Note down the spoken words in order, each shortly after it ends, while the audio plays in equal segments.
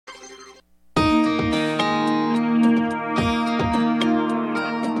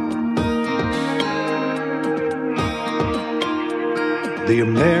The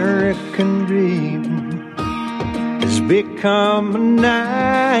American dream has become a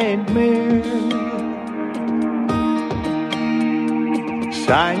nightmare.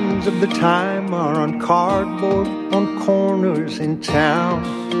 Signs of the time are on cardboard on corners in town.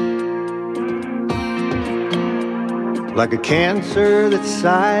 Like a cancer that's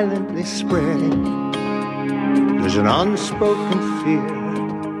silently spreading, there's an unspoken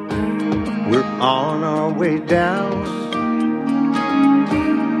fear. We're on our way down.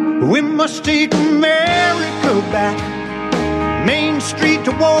 We must take America back. Main Street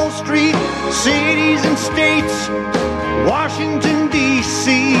to Wall Street, cities and states, Washington,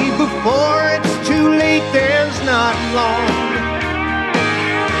 D.C. Before it's too late, there's not long.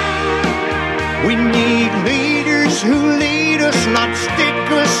 We need leaders who lead us, not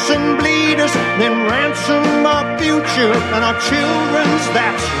stick us and bleed us, then ransom our future and our children's,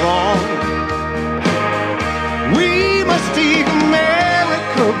 that's wrong. We must take America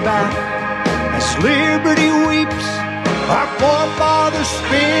back as liberty weeps, our forefathers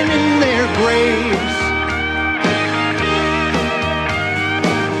spin in their graves.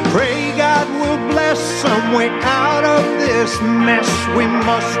 Pray God will bless some way out of this mess. We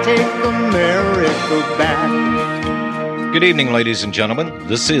must take America back. Good evening, ladies and gentlemen.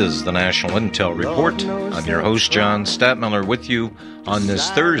 This is the National Intel Report. I'm your host, John Stadtmiller, with you on this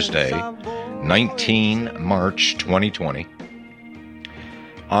Thursday, 19 March 2020.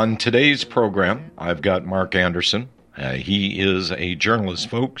 On today's program, I've got Mark Anderson. He is a journalist,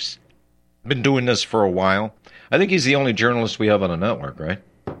 folks. Been doing this for a while. I think he's the only journalist we have on the network, right?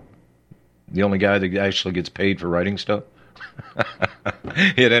 The only guy that actually gets paid for writing stuff?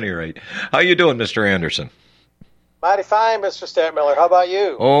 At any rate. How you doing, Mr. Anderson? Mighty fine, Mr. Stadtmiller. How about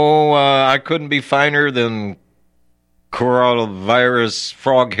you? Oh, I couldn't be finer than coronavirus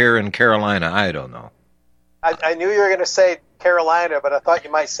frog hair in Carolina. I don't know. I knew you were going to say Carolina, but I thought you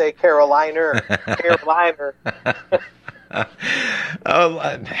might say Caroliner. Caroliner.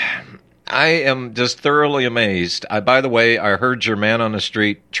 I am just thoroughly amazed. By the way, I heard your man on the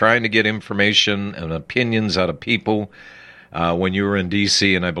street trying to get information and opinions out of people when you were in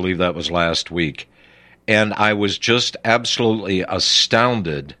D.C., and I believe that was last week. And I was just absolutely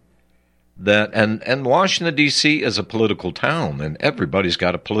astounded that, and Washington, D.C. is a political town, and everybody's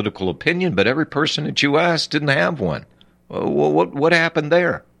got a political opinion, but every person that you asked didn't have one. What happened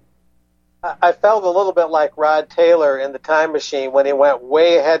there? I felt a little bit like Rod Taylor in The Time Machine when he went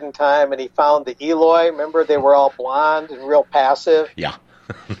way ahead in time and he found the Eloi. Remember, they were all blonde and real passive? Yeah.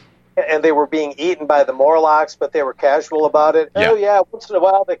 And they were being eaten by the Morlocks, but they were casual about it. Yeah. Oh, yeah, once in a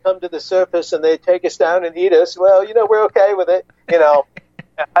while they come to the surface and they take us down and eat us. Well, we're okay with it.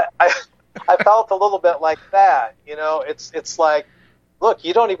 I felt a little bit like that. It's like, look,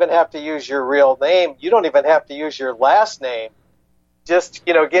 you don't even have to use your real name. You don't even have to use your last name. Just,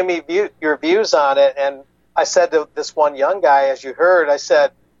 give me your views on it. And I said to this one young guy, as you heard, I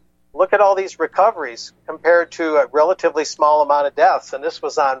said, look at all these recoveries compared to a relatively small amount of deaths. And this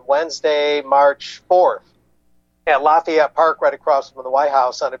was on Wednesday, March 4th at Lafayette Park right across from the White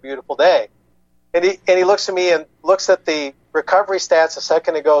House on a beautiful day. And he looks at me and looks at the recovery stats a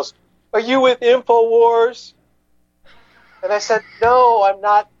second and goes, "Are you with InfoWars?" And I said, "No, I'm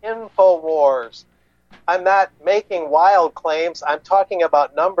not InfoWars. I'm not making wild claims. I'm talking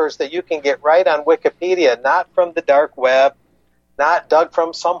about numbers that you can get right on Wikipedia, not from the dark web, not dug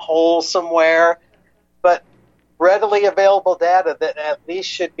from some hole somewhere, but readily available data that at least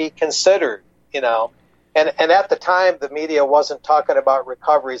should be considered, And at the time, the media wasn't talking about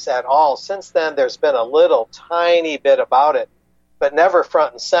recoveries at all. Since then, there's been a little tiny bit about it, but never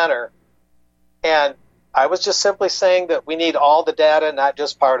front and center. And I was just simply saying that we need all the data, not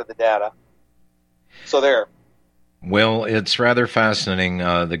just part of the data. So there. Well, it's rather fascinating.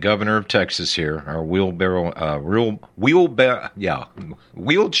 The governor of Texas here, our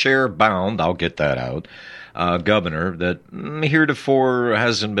wheelchair-bound, I'll get that out, governor that heretofore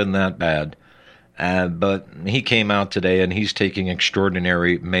hasn't been that bad. But he came out today, and he's taking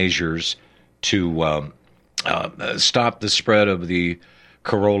extraordinary measures to stop the spread of the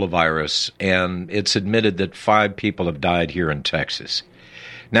coronavirus. And it's admitted that 5 people have died here in Texas.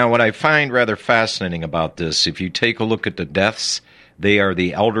 Now, what I find rather fascinating about this, if you take a look at the deaths, they are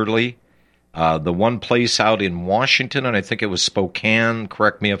the elderly. The one place out in Washington, and I think it was Spokane,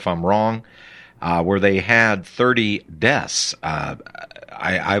 correct me if I'm wrong, where they had 30 deaths.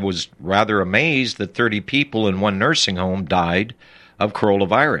 I was rather amazed that 30 people in one nursing home died of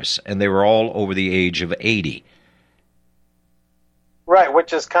coronavirus, and they were all over the age of 80. Right,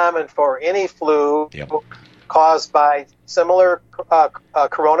 which is common for any flu. Yep. Caused by similar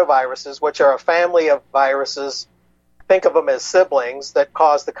coronaviruses, which are a family of viruses think of them as siblings that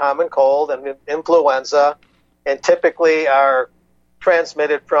cause the common cold and influenza, and typically are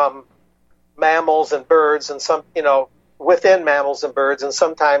transmitted from mammals and birds, and some, within mammals and birds, and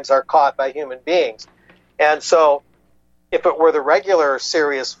sometimes are caught by human beings. And so if it were the regular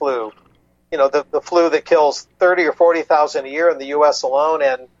serious flu, the flu that kills 30 or 40,000 a year in the U.S. alone,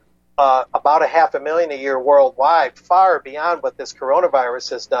 and about 500,000 a year worldwide, far beyond what this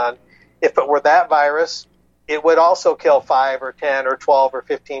coronavirus has done. If it were that virus, it would also kill 5 or 10 or 12 or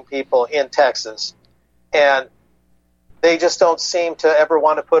 15 people in Texas. And they just don't seem to ever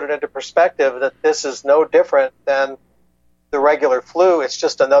want to put it into perspective that this is no different than the regular flu. It's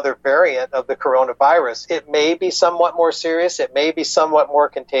just another variant of the coronavirus. It may be somewhat more serious. It may be somewhat more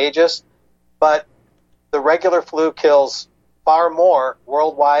contagious, but the regular flu kills far more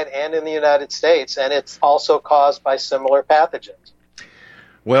worldwide and in the United States, and it's also caused by similar pathogens.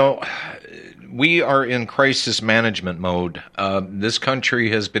 Well, we are in crisis management mode. This country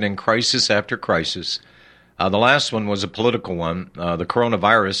has been in crisis after crisis. The last one was a political one. The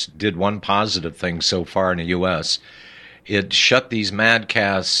coronavirus did one positive thing so far in the U.S. It shut these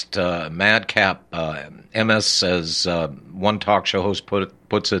madcap MS, as one talk show host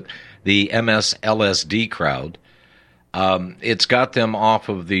puts it, the MSLSD crowd. It's got them off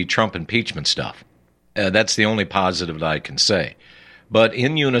of the Trump impeachment stuff. That's the only positive that I can say. But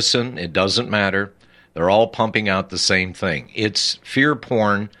in unison, it doesn't matter. They're all pumping out the same thing. It's fear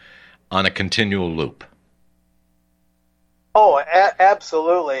porn on a continual loop. Oh,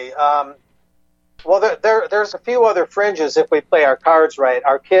 absolutely. Well, there's a few other fringes if we play our cards right.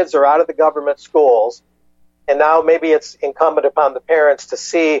 Our kids are out of the government schools, and now maybe it's incumbent upon the parents to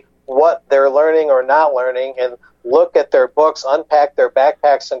see what they're learning or not learning and look at their books, unpack their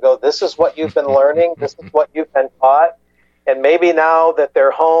backpacks, and go, this is what you've been learning, this is what you've been taught. And maybe now that they're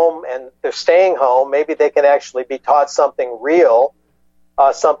home and they're staying home, maybe they can actually be taught something real,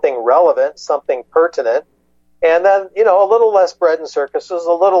 something relevant, something pertinent. And then, a little less bread and circuses,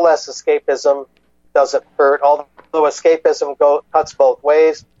 a little less escapism doesn't hurt, although escapism cuts both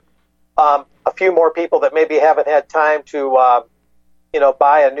ways. A few more people that maybe haven't had time to,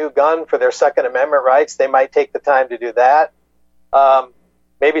 buy a new gun for their Second Amendment rights, they might take the time to do that.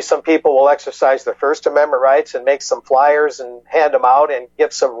 Maybe some people will exercise their First Amendment rights and make some flyers and hand them out and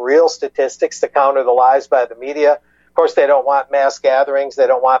give some real statistics to counter the lies by the media. Of course, they don't want mass gatherings. They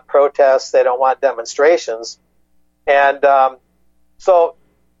don't want protests. They don't want demonstrations. And so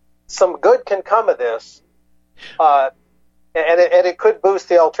some good can come of this. And it could boost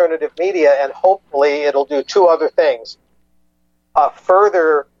the alternative media, and hopefully it'll do two other things.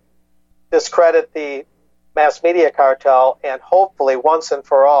 Further discredit the mass media cartel, and hopefully once and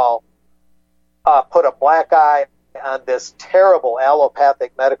for all put a black eye on this terrible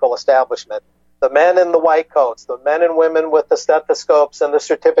allopathic medical establishment. The men in the white coats, the men and women with the stethoscopes and the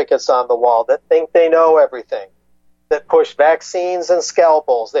certificates on the wall that think they know everything, that push vaccines and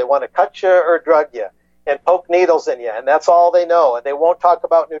scalpels. They want to cut you or drug you and poke needles in you, and that's all they know. And they won't talk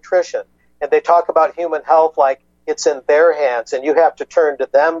about nutrition. And they talk about human health like it's in their hands, and you have to turn to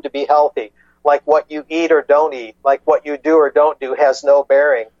them to be healthy. Like what you eat or don't eat, like what you do or don't do has no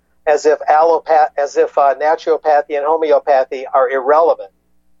bearing, as if naturopathy and homeopathy are irrelevant.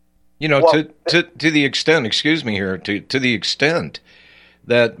 To the extent, excuse me here, to the extent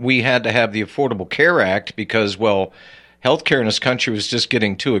that we had to have the Affordable Care Act because, healthcare in this country was just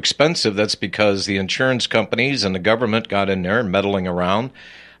getting too expensive. That's because the insurance companies and the government got in there meddling around.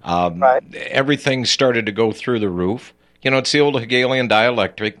 Right. Everything started to go through the roof. It's the old Hegelian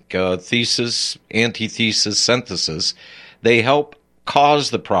dialectic, thesis, antithesis, synthesis. They help cause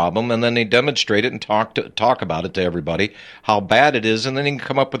the problem, and then they demonstrate it and talk about it to everybody, how bad it is, and then they can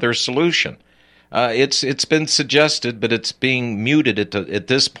come up with their solution. It's been suggested, but it's being muted at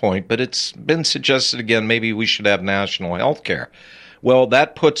this point, but it's been suggested again, maybe we should have national health care. Well,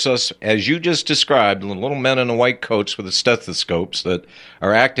 that puts us, as you just described, little men in the white coats with the stethoscopes that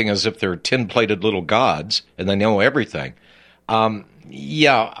are acting as if they're tin-plated little gods and they know everything. The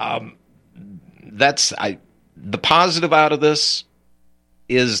positive out of this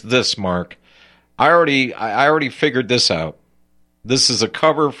is this, Mark. I already figured this out. This is a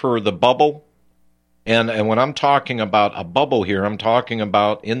cover for the bubble, and when I'm talking about a bubble here, I'm talking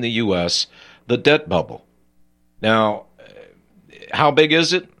about in the U.S. the debt bubble. Now, how big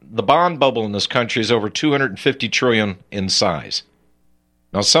is it? The bond bubble in this country is over $250 trillion in size.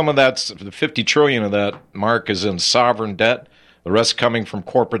 Now, some of that's, $50 trillion of that, Mark, is in sovereign debt. The rest coming from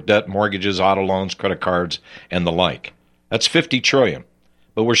corporate debt, mortgages, auto loans, credit cards, and the like. That's $50 trillion.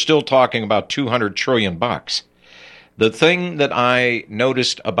 But we're still talking about $200 trillion bucks. The thing that I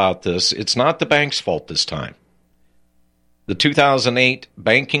noticed about this, it's not the bank's fault this time. the 2008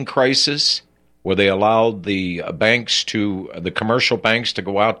 banking crisis, where they allowed the commercial banks to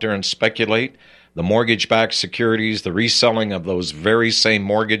go out there and speculate, the mortgage-backed securities, the reselling of those very same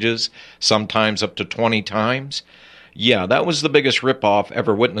mortgages, sometimes up to 20 times. Yeah, that was the biggest ripoff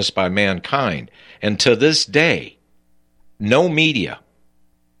ever witnessed by mankind. And to this day, no media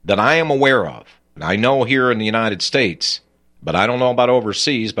that I am aware of, and I know here in the United States, but I don't know about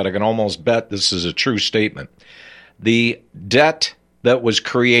overseas, but I can almost bet this is a true statement. The debt that was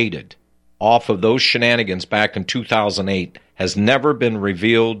created off of those shenanigans back in 2008 has never been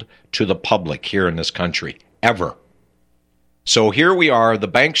revealed to the public here in this country, ever. So here we are, the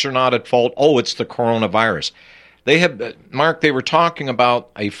banks are not at fault. Oh, it's the coronavirus. Mark, they were talking about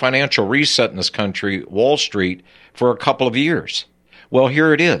a financial reset in this country, Wall Street, for a couple of years. Well,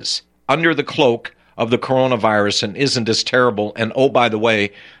 here it is, under the cloak of the coronavirus, and isn't this terrible? And oh, by the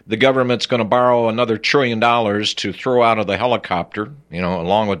way, the government's going to borrow another $1 trillion to throw out of the helicopter,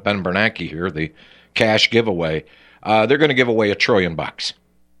 along with Ben Bernanke here, the cash giveaway. They're going to give away $1 trillion.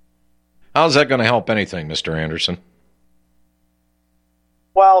 How's that going to help anything, Mr. Anderson?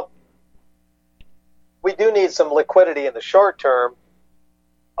 Well, we do need some liquidity in the short term.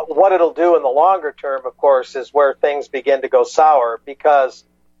 What it'll do in the longer term, of course, is where things begin to go sour, because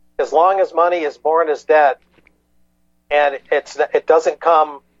as long as money is born as debt and it doesn't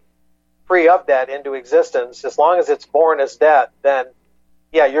come free of debt into existence, as long as it's born as debt, then,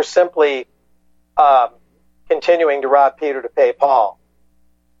 yeah, you're simply continuing to rob Peter to pay Paul.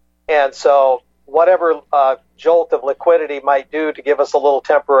 And so whatever jolt of liquidity might do to give us a little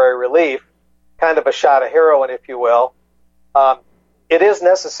temporary relief, kind of a shot of heroin, if you will, it is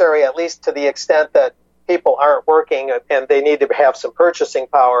necessary, at least to the extent that people aren't working and they need to have some purchasing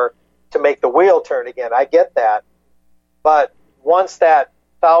power to make the wheel turn again. I get that. But once that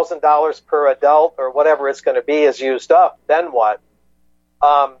 $1,000 per adult or whatever it's going to be is used up, then what?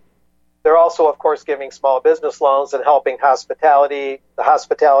 They're also, of course, giving small business loans and helping the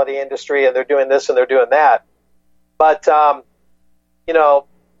hospitality industry, and they're doing this and they're doing that. But,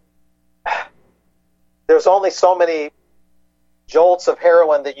 there's only so many jolts of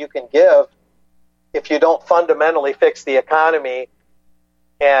heroin that you can give if you don't fundamentally fix the economy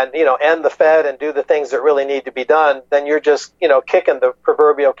and, end the Fed and do the things that really need to be done. Then you're just, kicking the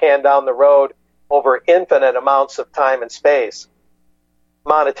proverbial can down the road over infinite amounts of time and space,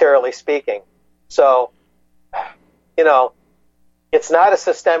 monetarily speaking. So, it's not a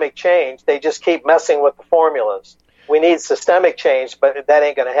systemic change. They just keep messing with the formulas. We need systemic change, but that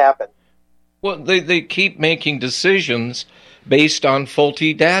ain't going to happen. Well, they keep making decisions based on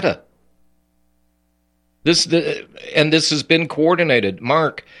faulty data. This has been coordinated.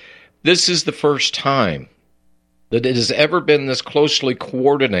 Mark, this is the first time that it has ever been this closely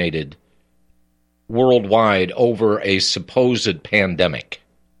coordinated worldwide over a supposed pandemic.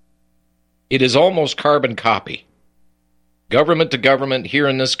 It is almost carbon copy. Government to government here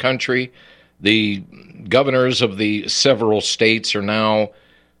in this country, the governors of the several states are now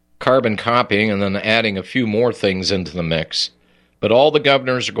carbon copying and then adding a few more things into the mix. But all the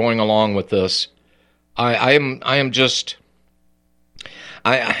governors are going along with this. And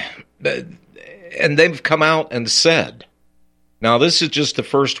they've come out and said, now this is just the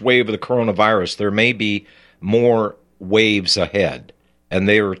first wave of the coronavirus. There may be more waves ahead. And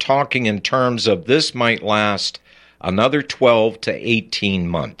they were talking in terms of this might last another 12 to 18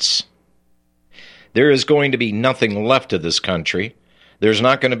 months. There is going to be nothing left of this country. There's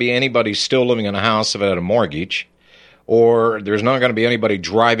not going to be anybody still living in a house if it had a mortgage, or there's not going to be anybody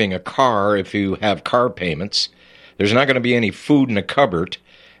driving a car if you have car payments. There's not going to be any food in a cupboard.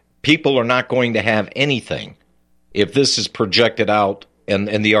 People are not going to have anything if this is projected out, and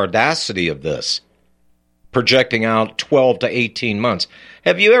the audacity of this, projecting out 12 to 18 months.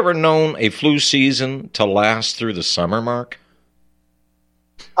 Have you ever known a flu season to last through the summer, Mark?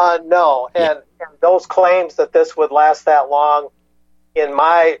 No, and those claims that this would last that long, in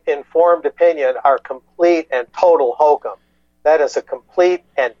my informed opinion, are complete and total hokum. That is a complete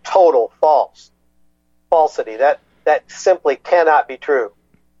and total falsity. That simply cannot be true.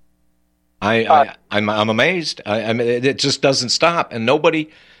 I'm amazed. I mean, it just doesn't stop, and nobody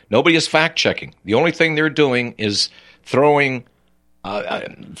is fact checking. The only thing they're doing is throwing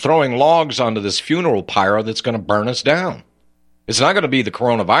logs onto this funeral pyre that's going to burn us down. It's not going to be the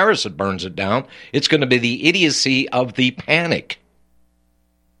coronavirus that burns it down. It's going to be the idiocy of the panic.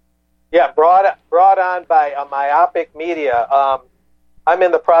 Yeah, brought on by a myopic media. I'm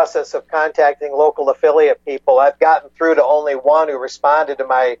in the process of contacting local affiliate people. I've gotten through to only one who responded to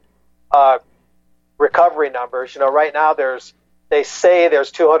my recovery numbers. Right now they say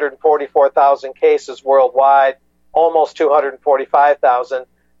there's 244,000 cases worldwide. almost 245,000,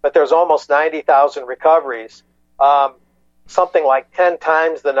 but there's almost 90,000 recoveries, something like 10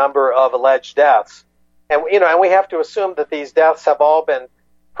 times the number of alleged deaths. And, and we have to assume that these deaths have all been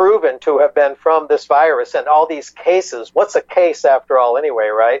proven to have been from this virus and all these cases. What's a case after all anyway,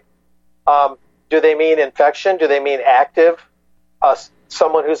 right? Do they mean infection? Do they mean active,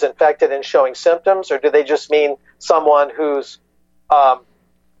 someone who's infected and showing symptoms? Or do they just mean someone who's,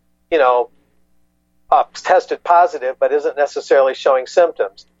 tested positive but isn't necessarily showing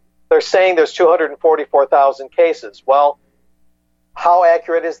symptoms? They're saying there's 244,000 cases. Well, how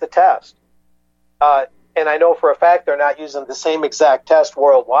accurate is the test? And I know for a fact they're not using the same exact test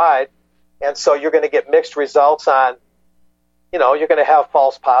worldwide. And so you're going to get mixed results on, you're going to have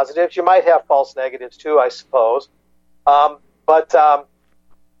false positives. You might have false negatives too, I suppose. But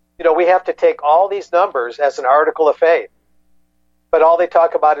we have to take all these numbers as an article of faith. But all they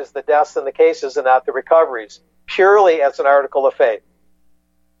talk about is the deaths and the cases and not the recoveries, purely as an article of faith.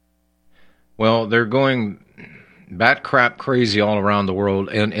 Well, they're going bat crap crazy all around the world.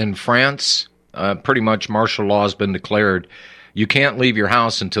 And in France, pretty much martial law has been declared. You can't leave your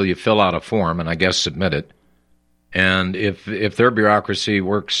house until you fill out a form and I guess submit it. And if their bureaucracy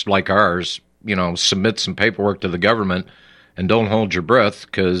works like ours, submit some paperwork to the government and don't hold your breath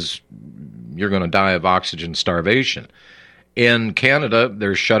because you're going to die of oxygen starvation. In Canada,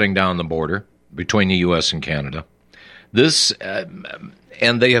 they're shutting down the border between the U.S. and Canada. This,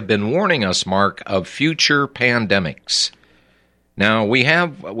 and they have been warning us, Mark, of future pandemics. Now, we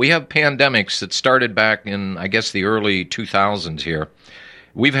have pandemics that started back in, I guess, the early 2000s here.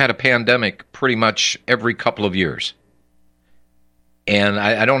 We've had a pandemic pretty much every couple of years. And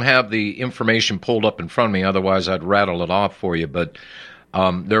I don't have the information pulled up in front of me, otherwise I'd rattle it off for you. But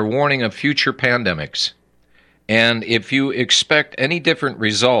they're warning of future pandemics. And if you expect any different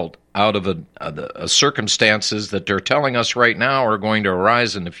result out of the circumstances that they're telling us right now are going to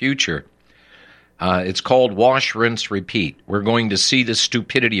arise in the future, it's called wash, rinse, repeat. We're going to see this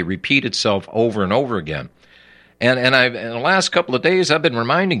stupidity repeat itself over and over again. And in the last couple of days, I've been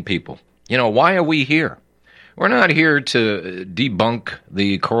reminding people, why are we here? We're not here to debunk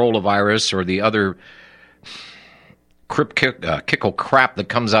the coronavirus or the other kickle crap that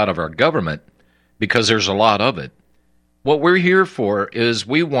comes out of our government, because there's a lot of it. What we're here for is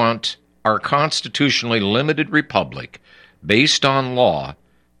we want our constitutionally limited republic, based on law,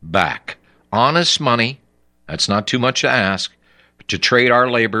 back. Honest money, that's not too much to ask, to trade our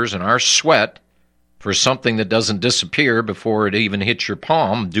labors and our sweat for something that doesn't disappear before it even hits your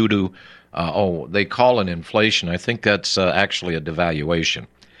palm due to, they call it inflation. I think that's actually a devaluation.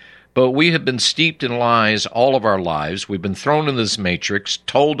 But we have been steeped in lies all of our lives. We've been thrown in this matrix,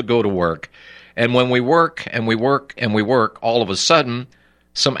 told to go to work. And when we work and we work and we work, all of a sudden,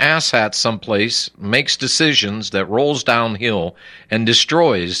 some asshat someplace makes decisions that rolls downhill and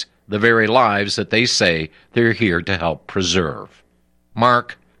destroys the very lives that they say they're here to help preserve.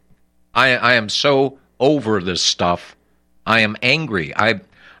 Mark, I am so over this stuff. I am angry. I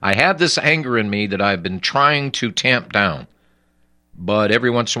have this anger in me that I've been trying to tamp down, but every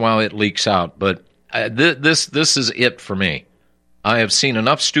once in a while it leaks out. But this is it for me. I have seen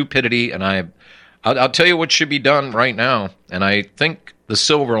enough stupidity, and I'll tell you what should be done right now, and I think the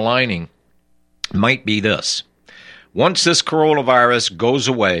silver lining might be this. Once this coronavirus goes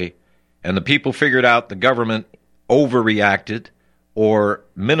away and the people figured out the government overreacted or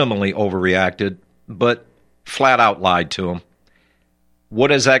minimally overreacted, but flat out lied to them,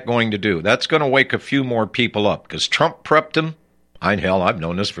 what is that going to do? That's going to wake a few more people up, because Trump prepped them. I've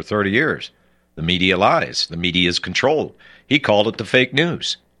known this for 30 years. The media lies. The media is controlled. He called it the fake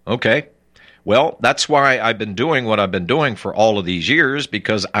news. Okay. Well, that's why I've been doing what I've been doing for all of these years,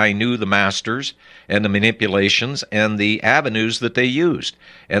 because I knew the masters and the manipulations and the avenues that they used.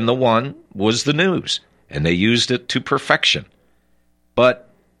 And the one was the news, and they used it to perfection. But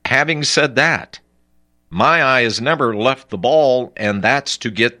having said that, my eye has never left the ball, and that's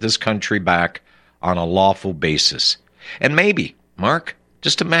to get this country back on a lawful basis. And maybe, Mark,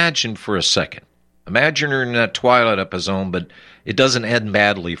 just imagine for a second. Imagine you're in that twilight episode, but it doesn't end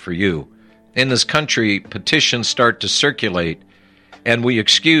badly for you. In this country, petitions start to circulate, and we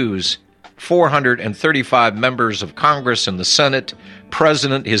excuse 435 members of Congress and the Senate,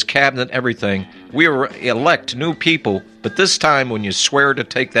 President, his cabinet, everything. We elect new people, but this time when you swear to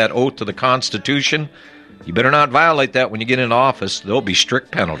take that oath to the Constitution, you better not violate that when you get into office. There'll be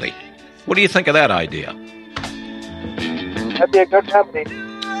strict penalty. What do you think of that idea? That'd be a good company.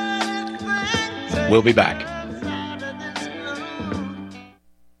 We'll be back.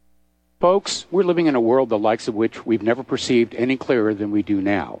 Folks, we're living in a world the likes of which we've never perceived any clearer than we do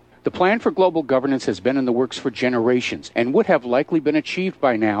now. The plan for global governance has been in the works for generations and would have likely been achieved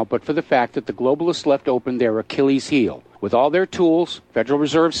by now but for the fact that the globalists left open their Achilles heel. With all their tools, Federal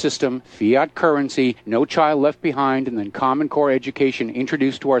Reserve System, fiat currency, no child left behind, and then Common Core education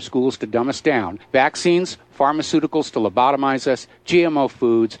introduced to our schools to dumb us down, vaccines, pharmaceuticals to lobotomize us, GMO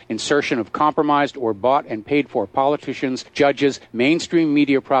foods, insertion of compromised or bought and paid for politicians, judges, mainstream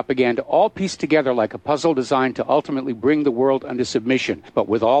media propaganda, all pieced together like a puzzle designed to ultimately bring the world under submission. But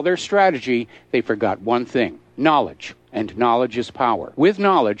with all their strategy, they forgot one thing: knowledge. And knowledge is power. With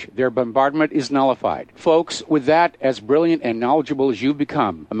knowledge, their bombardment is nullified. Folks, with that, as brilliant and knowledgeable as you've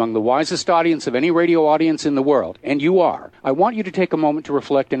become, among the wisest audience of any radio audience in the world, and you are, I want you to take a moment to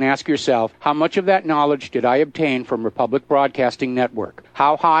reflect and ask yourself, how much of that knowledge did I obtain from Republic Broadcasting Network?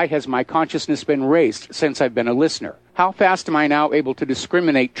 How high has my consciousness been raised since I've been a listener? How fast am I now able to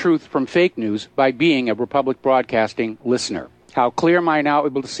discriminate truth from fake news by being a Republic Broadcasting listener? How clear am I now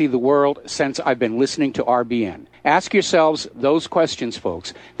able to see the world since I've been listening to RBN? Ask yourselves those questions,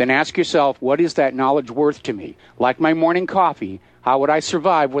 folks. Then ask yourself, what is that knowledge worth to me? Like my morning coffee, how would I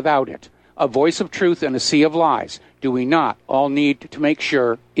survive without it? A voice of truth in a sea of lies. Do we not all need to make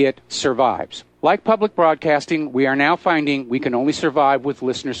sure it survives? Like public broadcasting, we are now finding we can only survive with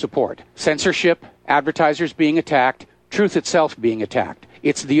listener support. Censorship, advertisers being attacked, truth itself being attacked.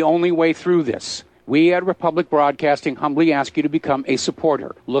 It's the only way through this. We at Republic Broadcasting humbly ask you to become a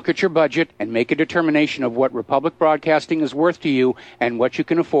supporter. Look at your budget and make a determination of what Republic Broadcasting is worth to you and what you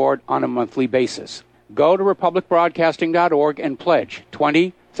can afford on a monthly basis. Go to republicbroadcasting.org and pledge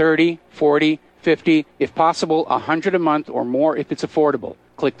 $20, $30, $40, $50, if possible, $100 a month or more if it's affordable.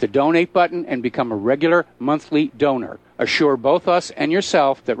 Click the donate button and become a regular monthly donor. Assure both us and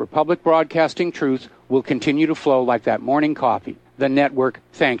yourself that Republic Broadcasting truth will continue to flow like that morning coffee. The network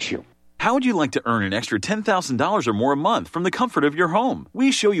thanks you. How would you like to earn an extra $10,000 or more a month from the comfort of your home?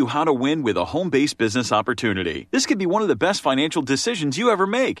 We show you how to win with a home-based business opportunity. This could be one of the best financial decisions you ever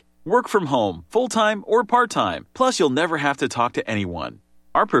make. Work from home, full-time or part-time. Plus, you'll never have to talk to anyone.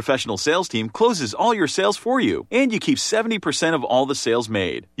 Our professional sales team closes all your sales for you, and you keep 70% of all the sales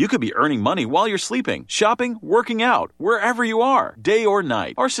made. You could be earning money while you're sleeping, shopping, working out, wherever you are, day or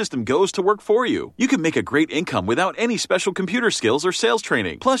night. Our system goes to work for you. You can make a great income without any special computer skills or sales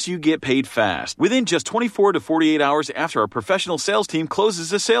training. Plus, you get paid fast, within just 24 to 48 hours after our professional sales team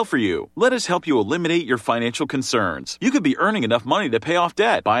closes a sale for you. Let us help you eliminate your financial concerns. You could be earning enough money to pay off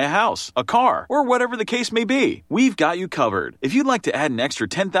debt, buy a house, a car, or whatever the case may be. We've got you covered. If you'd like to add an extra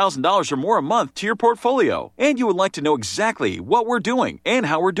 $10,000 or more a month to your portfolio, and you would like to know exactly what we're doing and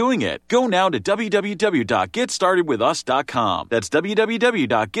how we're doing it, go now to www.getstartedwithus.com. That's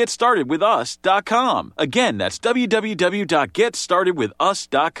www.getstartedwithus.com. Again, that's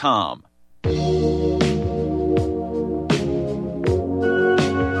www.getstartedwithus.com.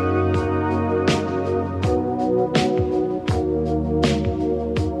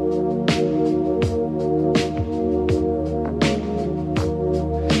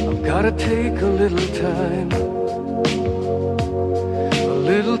 Gotta take a little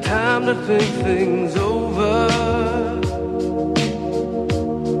time to think things over.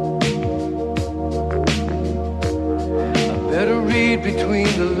 I better read between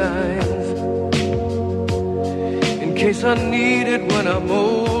the lines in case I need it when I'm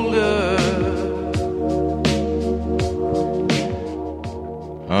older.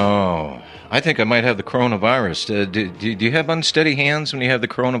 Oh, I think I might have the coronavirus. Do you have unsteady hands when you have the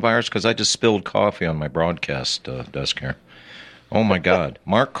coronavirus? Because I just spilled coffee on my broadcast desk here. Oh my God,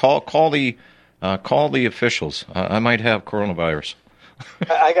 Mark, call the officials. I might have coronavirus.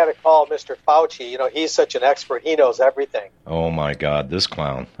 I got to call Mr. Fauci. You know, he's such an expert. He knows everything. Oh my God, this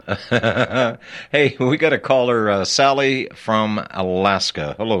clown. Hey, we got a caller, Sally from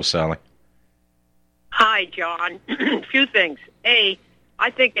Alaska. Hello, Sally. Hi, John. A few things. A, I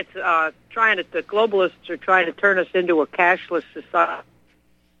think it's the globalists are trying to turn us into a cashless society.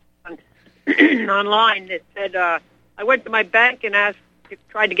 Online, it said, I went to my bank and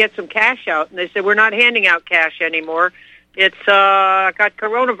tried to get some cash out, and they said, we're not handing out cash anymore. It's got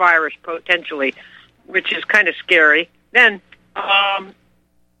coronavirus potentially, which is kind of scary. Then,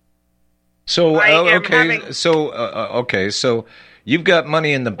 so you've got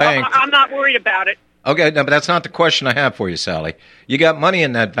money in the bank. I'm not worried about it. Okay, no, but that's not the question I have for you, Sally. You got money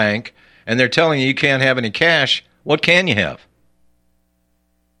in that bank, and they're telling you can't have any cash. What can you have?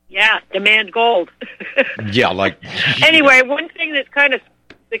 Yeah, demand gold. Yeah, like. Anyway, one thing that kind of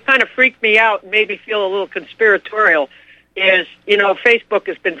freaked me out and made me feel a little conspiratorial is, you know, Facebook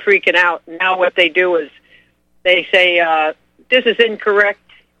has been freaking out. Now what they do is they say, this is incorrect,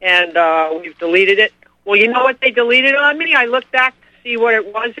 and we've deleted it. Well, you know what they deleted on me? I looked back see what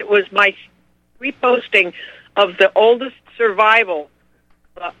it was. It was my reposting of the oldest survival,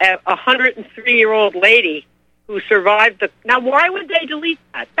 a 103-year-old lady who survived the... Now, why would they delete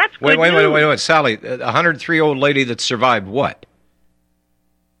that? That's good news. Wait, Sally. A 103-year-old lady that survived what?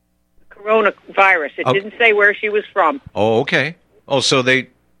 Coronavirus. It didn't say where she was from. Oh, okay. Oh, so they...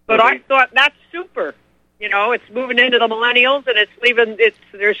 But I thought that's super. You know, it's moving into the millennials, and it's leaving.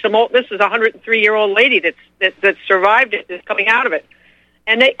 There's some old. This is a 103-year-old lady that survived it, that's coming out of it,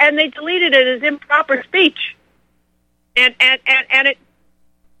 and they deleted it as improper speech, and it.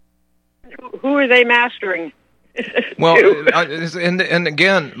 Who are they mastering? Well, and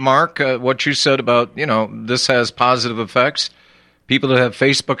again, Mark, what you said about, this has positive effects. People that have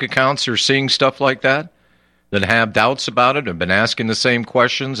Facebook accounts are seeing stuff like that have doubts about it, have been asking the same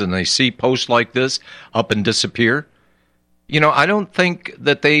questions, and they see posts like this up and disappear. I don't think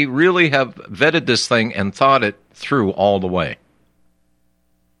that they really have vetted this thing and thought it through all the way.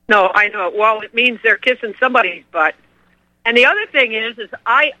 No, I know. Well, it means they're kissing somebody's butt. And the other thing is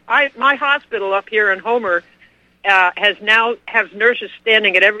my hospital up here in Homer has nurses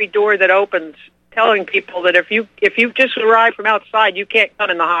standing at every door that opens, telling people that if you've just arrived from outside, you can't come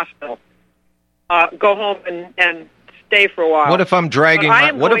in the hospital. Go home and stay for a while. What if I'm dragging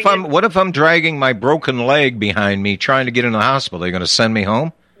what if I'm dragging my broken leg behind me trying to get in the hospital? They're going to send me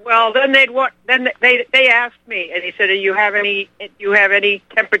home? Well, then they asked me, and they said, "Do you have any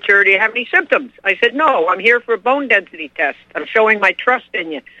temperature? Do you have any symptoms?" I said, "No, I'm here for a bone density test. I'm showing my trust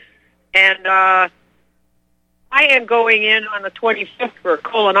in you." And I am going in on the 25th for a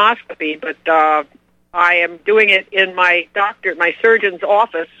colonoscopy, but I am doing it in my surgeon's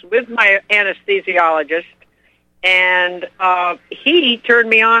office with my anesthesiologist, and he turned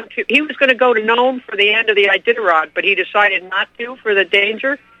me on to. He was going to go to Nome for the end of the Iditarod, but he decided not to for the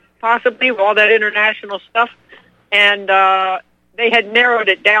danger, possibly with all that international stuff, and they had narrowed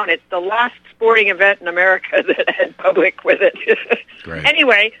it down. It's the last sporting event in America that had public with it. Great.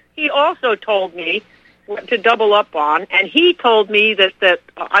 Anyway, he also told me to double up on, and he told me that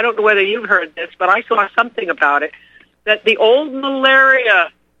I don't know whether you've heard this, but I saw something about it, that the old malaria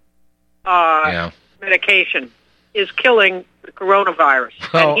medication is killing the coronavirus,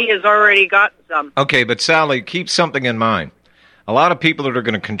 and he has already gotten some. Okay, but Sally, keep something in mind. A lot of people that are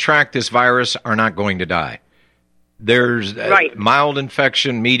going to contract this virus are not going to die. There's mild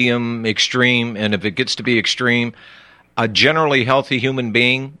infection, medium, extreme, and if it gets to be extreme, a generally healthy human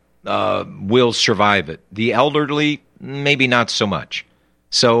being will survive it. The elderly, maybe not so much.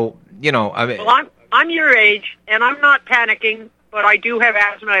 So, Well, I'm your age, and I'm not panicking, but I do have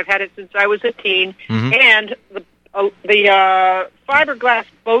asthma. I've had it since I was a teen. Mm-hmm. And the fiberglass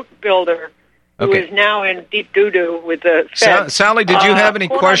boat builder, who is now in deep doo-doo with the Fed. Sally, did you have any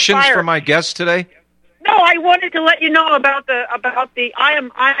questions for my guest today? No, I wanted to let you know about the.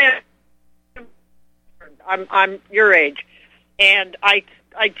 I'm your age, and I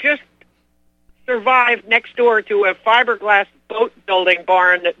just survived next door to a fiberglass boat building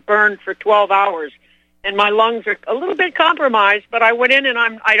barn that burned for 12 hours, and my lungs are a little bit compromised. But I went in, and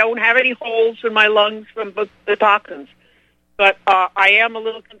I don't have any holes in my lungs from the toxins, but I am a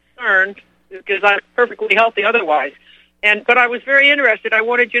little concerned because I'm perfectly healthy otherwise. But I was very interested. I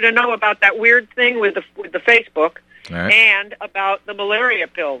wanted you to know about that weird thing with the Facebook, and about the malaria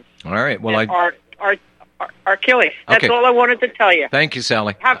pills. All right. Well, are killing. That's all I wanted to tell you. Thank you,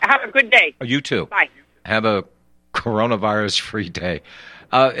 Sally. Have a good day. You too. Bye. Have a coronavirus-free day.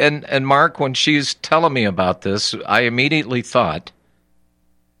 And Mark, when she's telling me about this, I immediately thought,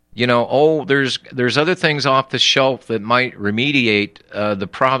 there's other things off the shelf that might remediate the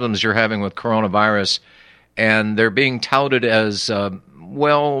problems you're having with coronavirus, and they're being touted as,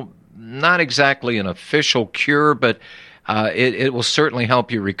 not exactly an official cure, but it will certainly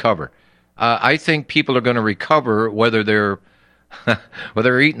help you recover. I think people are going to recover whether they're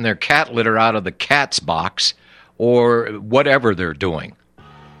eating their cat litter out of the cat's box or whatever they're doing.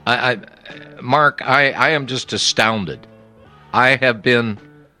 Mark, I am just astounded. I have been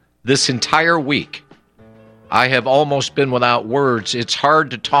this entire week. I have almost been without words. It's hard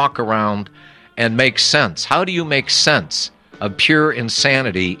to talk around and make sense. How do you make sense of pure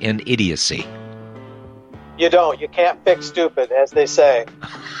insanity and idiocy? You don't. You can't fix stupid, as they say.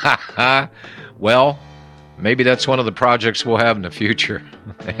 Well, maybe that's one of the projects we'll have in the future.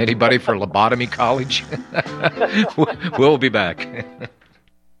 Anybody for lobotomy college? We'll be back.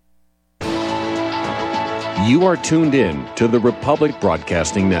 You are tuned in to the Republic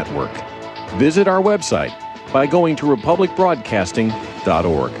Broadcasting Network. Visit our website by going to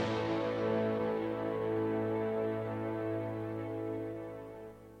republicbroadcasting.org.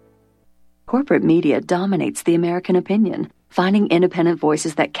 Corporate media dominates the American opinion. Finding independent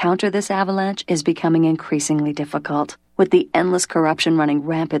voices that counter this avalanche is becoming increasingly difficult. With the endless corruption running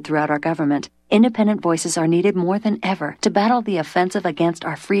rampant throughout our government, independent voices are needed more than ever to battle the offensive against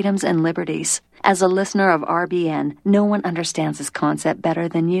our freedoms and liberties. As a listener of RBN, no one understands this concept better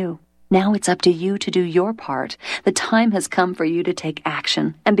than you. Now it's up to you to do your part. The time has come for you to take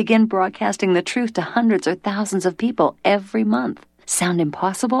action and begin broadcasting the truth to hundreds or thousands of people every month. Sound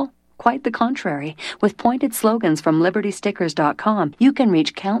impossible? Quite the contrary. With pointed slogans from LibertyStickers.com, you can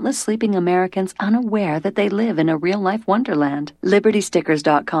reach countless sleeping Americans unaware that they live in a real-life wonderland.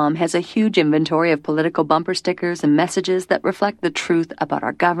 LibertyStickers.com has a huge inventory of political bumper stickers and messages that reflect the truth about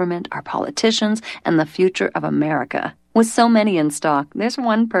our government, our politicians, and the future of America. With so many in stock, there's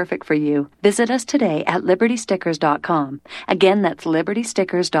one perfect for you. Visit us today at LibertyStickers.com. Again, that's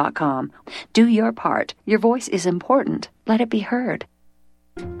LibertyStickers.com. Do your part. Your voice is important. Let it be heard.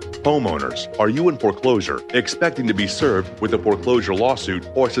 Homeowners, are you in foreclosure, expecting to be served with a foreclosure lawsuit,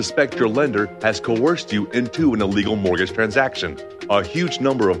 or suspect your lender has coerced you into an illegal mortgage transaction? A huge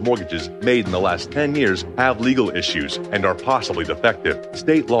number of mortgages made in the last 10 years have legal issues and are possibly defective.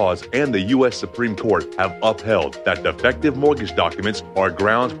 State laws and the U.S. Supreme Court have upheld that defective mortgage documents are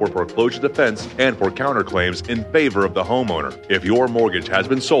grounds for foreclosure defense and for counterclaims in favor of the homeowner. If your mortgage has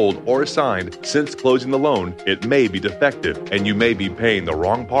been sold or assigned since closing the loan, it may be defective and you may be paying the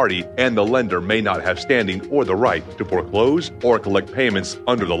wrong party, and the lender may not have standing or the right to foreclose or collect payments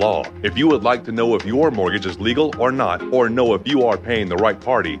under the law. If you would like to know if your mortgage is legal or not, or know if you are paying the right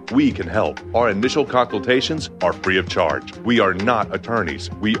party, we can help. Our initial consultations are free of charge. We are not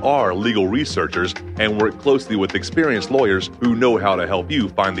attorneys. We are legal researchers and work closely with experienced lawyers who know how to help you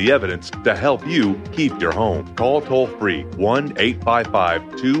find the evidence to help you keep your home. Call toll-free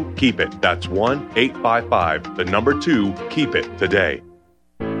 1-855-2-KEEP-IT. That's 1-855-2-KEEP-IT today.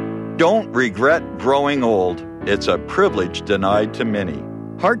 Don't regret growing old. It's a privilege denied to many.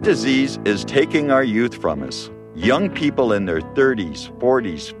 Heart disease is taking our youth from us. Young people in their 30s,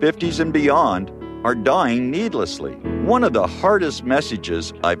 40s, 50s, and beyond are dying needlessly. One of the hardest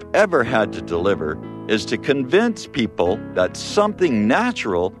messages I've ever had to deliver is to convince people that something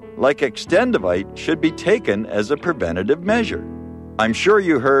natural like Extendivite should be taken as a preventative measure. I'm sure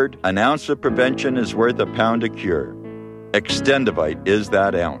you heard an ounce of prevention is worth a pound of cure. Extendivite is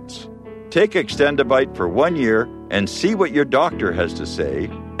that ounce. Take Extendivite for 1 year and see what your doctor has to say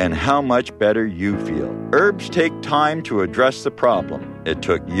and how much better you feel. Herbs take time to address the problem. It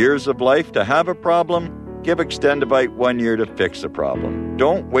took years of life to have a problem. Give Extendivite 1 year to fix the problem.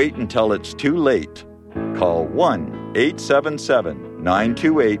 Don't wait until it's too late. Call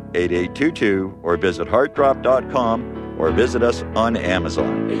 1-877-928-8822 or visit heartdrop.com or visit us on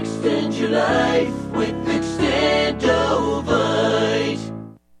Amazon. Extend your life with Extendovite.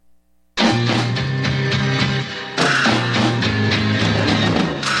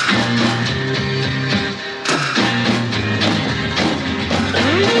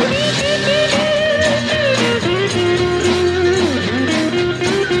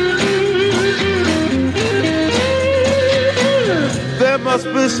 There must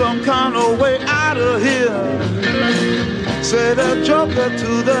be some kind of way out of here. Say the joker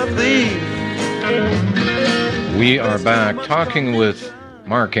to the thief. We are back talking with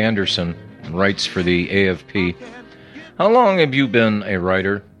Mark Anderson, writes for the AFP. How long have you been a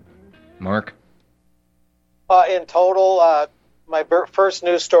writer, Mark? In total, my first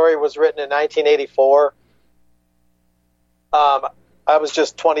news story was written in 1984. I was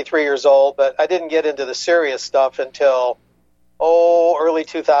just 23 years old, but I didn't get into the serious stuff until, early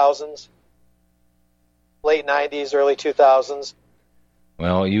 2000s. Late 90s, early 2000s.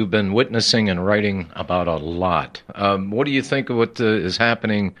 Well, you've been witnessing and writing about a lot. What do you think of what is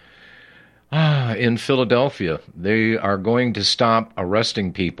happening in Philadelphia? They are going to stop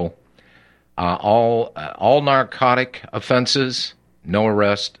arresting people. All narcotic offenses, no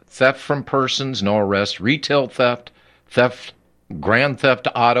arrest. Theft from persons, no arrest. Retail theft, grand theft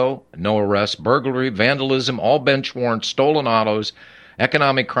auto, no arrest. Burglary, vandalism, all bench warrants, stolen autos,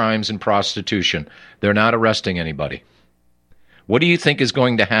 economic crimes, and prostitution. They're not arresting anybody. What do you think is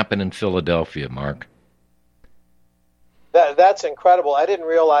going to happen in Philadelphia, Mark? That's incredible. I didn't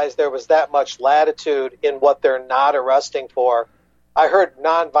realize there was that much latitude in what they're not arresting for. I heard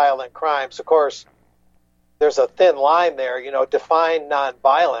nonviolent crimes. Of course, there's a thin line there. Define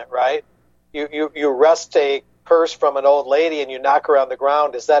nonviolent, right? You arrest a purse from an old lady and you knock her on the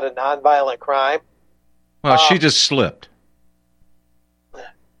ground. Is that a nonviolent crime? Well, she just slipped.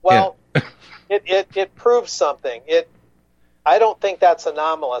 Well, yeah. it proves something. I don't think that's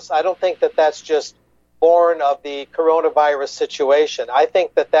anomalous. I don't think that that's just born of the coronavirus situation. I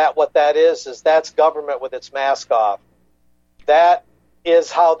think that what that is that's government with its mask off. that is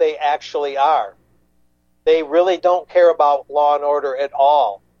how they actually are. They really don't care about law and order at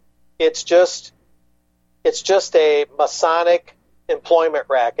all. It's just a Masonic employment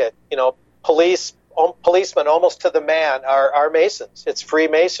racket. You know, policemen almost to the man are Masons. It's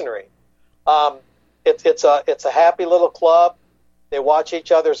Freemasonry. It's a happy little club. They watch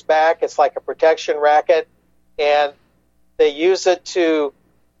each other's back. It's like a protection racket, and they use it to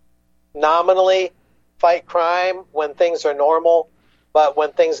nominally fight crime when things are normal. But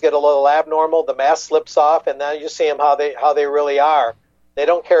when things get a little abnormal, the mask slips off, and now you see them how they really are. They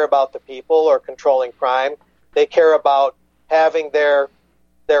don't care about the people or controlling crime. They care about having their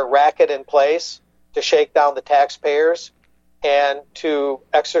racket in place to shake down the taxpayers and to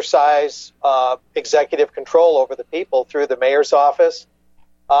exercise executive control over the people through the mayor's office.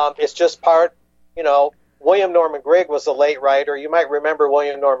 It's just part, you know, William Norman Grigg was a late writer. You might remember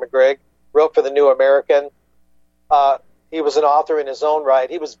William Norman Grigg, wrote for the New American. He was an author in his own right.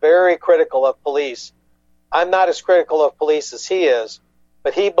 He was very critical of police. I'm not as critical of police as he is,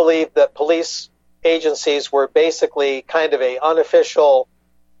 but he believed that police agencies were basically kind of a unofficial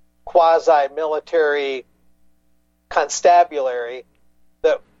quasi-military constabulary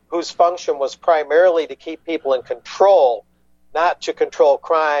whose function was primarily to keep people in control, not to control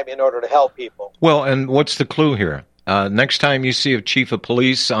crime in order to help people. Well, and what's the clue here? Next time you see a chief of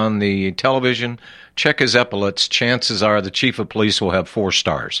police on the television, check his epaulets. Chances are the chief of police will have 4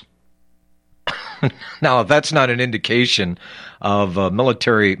 stars. Now, if that's not an indication of a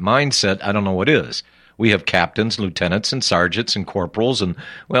military mindset, I don't know what is. We have captains, lieutenants, and sergeants, and corporals, and,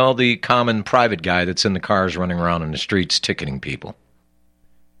 well, the common private guy that's in the cars running around in the streets ticketing people.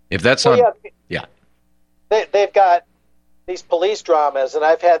 If that's not... Yeah. They've got these police dramas, and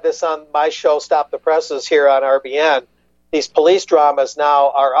I've had this on my show, Stop the Presses, here on RBN. These police dramas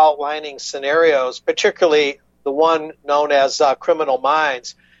now are outlining scenarios, particularly the one known as Criminal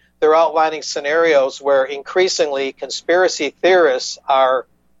Minds. They're outlining scenarios where increasingly conspiracy theorists are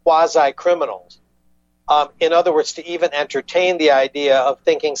quasi-criminals. In other words, to even entertain the idea of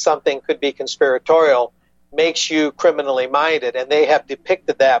thinking something could be conspiratorial makes you criminally minded, and they have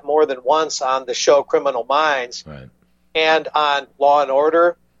depicted that more than once on the show Criminal Minds. Right. And on Law and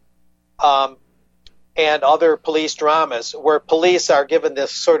Order, and other police dramas where police are given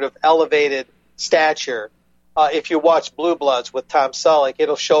this sort of elevated stature. If you watch Blue Bloods with Tom Selleck,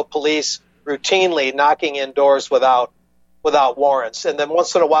 it'll show police routinely knocking in doors without warrants. And then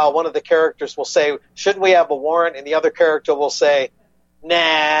once in a while, one of the characters will say, shouldn't we have a warrant? And the other character will say,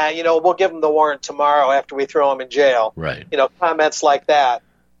 nah, you know, we'll give them the warrant tomorrow after we throw them in jail. Right. You know, comments like that.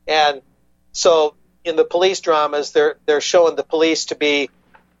 And so in the police dramas, they're showing the police to be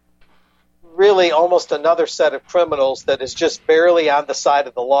really almost another set of criminals that is just barely on the side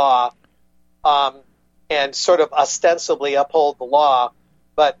of the law, and sort of ostensibly uphold the law,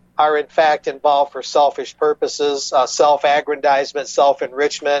 but are in fact involved for selfish purposes, self-aggrandizement,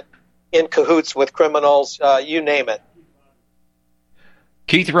 self-enrichment, in cahoots with criminals, you name it.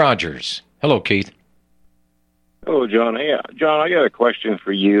 Keith Rogers. Hello, Keith. Hello, John. Hey, John, I got a question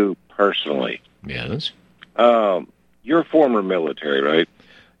for you personally. Yes. You're former military, right?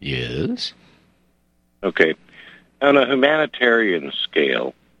 Yes. Okay. On a humanitarian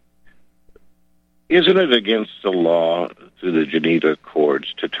scale, isn't it against the law through the Geneva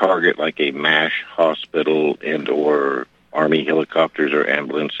Accords to target like a MASH hospital and or Army helicopters or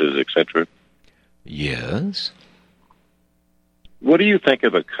ambulances, etc.? Yes. What do you think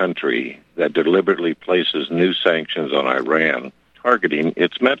of a country that deliberately places new sanctions on Iran targeting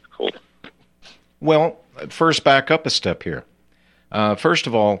its medical? Well, first back up a step here. First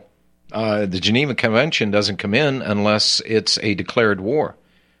of all, the Geneva Convention doesn't come in unless it's a declared war.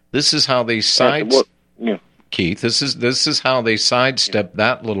 This is how they Keith. This is how they sidestep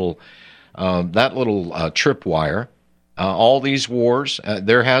that little tripwire. All these wars.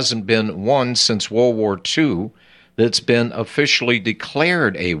 There hasn't been one since World War II that's been officially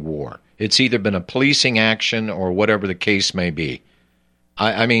declared a war. It's either been a policing action or whatever the case may be.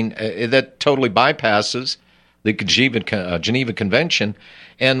 I mean, that totally bypasses the Geneva Convention.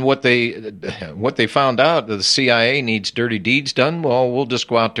 And what they found out, that the CIA needs dirty deeds done, well, we'll just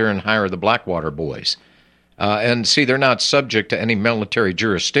go out there and hire the Blackwater boys. And see, they're not subject to any military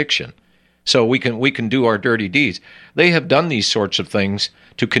jurisdiction. So we can do our dirty deeds. They have done these sorts of things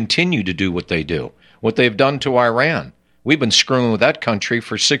to continue to do what they do. What they've done to Iran. We've been screwing with that country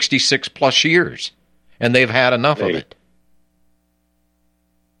for 66 plus years. And they've had enough of it.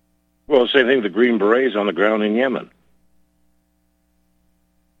 Well, same thing with the Green Berets on the ground in Yemen.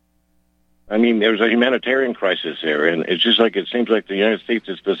 I mean, there's a humanitarian crisis there, and it's just like it seems like the United States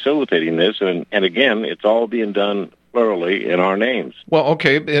is facilitating this, and again, it's all being done plurally in our names. Well,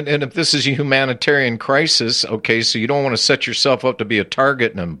 okay, and if this is a humanitarian crisis, okay, so you don't want to set yourself up to be a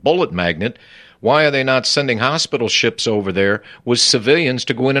target and a bullet magnet, why are they not sending hospital ships over there with civilians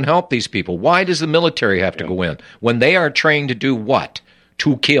to go in and help these people? Why does the military have to go in when they are trained to do what?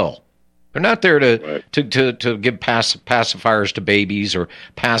 To kill. They're not there to give pacifiers to babies or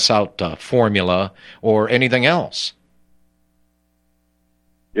pass out formula or anything else.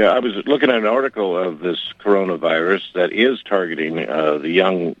 Yeah, I was looking at an article of this coronavirus that is targeting the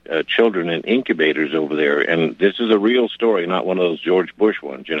young children in incubators over there, and this is a real story, not one of those George Bush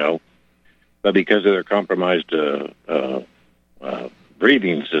ones, but because of their compromised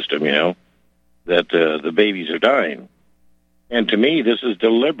breathing system, that the babies are dying. And to me, this is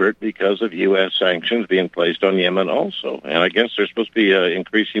deliberate because of U.S. sanctions being placed on Yemen also. And I guess they're supposed to be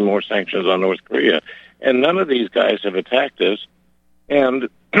increasing more sanctions on North Korea. And none of these guys have attacked us. And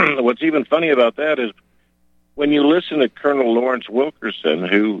what's even funny about that is when you listen to Colonel Lawrence Wilkerson,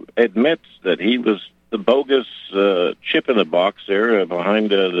 who admits that he was the bogus chip in the box there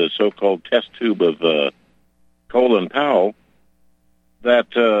behind the so-called test tube of Colin Powell, that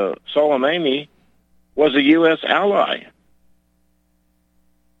Soleimani was a U.S. ally.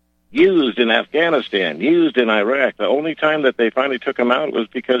 Used in Afghanistan, used in Iraq. The only time that they finally took him out was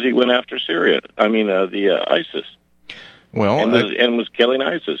because he went after ISIS. Well, and was killing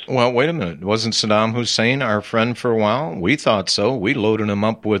ISIS. Well, wait a minute. Wasn't Saddam Hussein our friend for a while? We thought so. We loaded him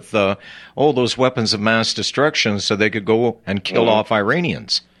up with all those weapons of mass destruction so they could go and kill off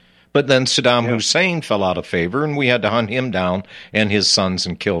Iranians. But then Saddam Hussein fell out of favor, and we had to hunt him down and his sons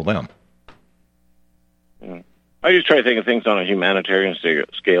and kill them. Yeah. I just try to think of things on a humanitarian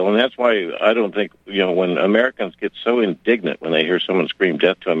scale, and that's why I don't think, when Americans get so indignant when they hear someone scream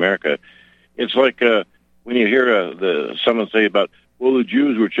death to America, it's like when you hear someone say about, well, the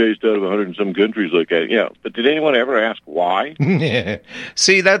Jews were chased out of 100 and some countries like that. Yeah, but did anyone ever ask why?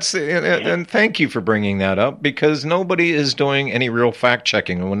 See, and thank you for bringing that up, because nobody is doing any real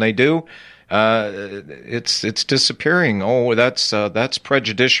fact-checking, and when they do, it's disappearing. Oh, that's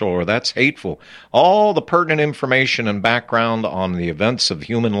prejudicial, or that's hateful. All the pertinent information and background on the events of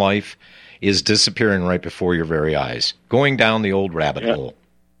human life is disappearing right before your very eyes, going down the old rabbit hole.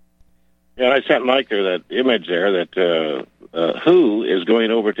 Yeah, I sent Mike there that image there that WHO is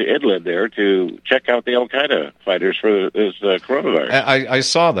going over to Idlib there to check out the Al Qaeda fighters for this coronavirus. I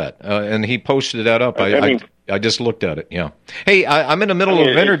saw that, and he posted that up. I just looked at it. Yeah. Hey, I'm in the middle of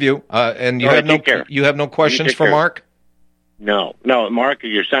an interview, and you have no questions for Mark? No, Mark,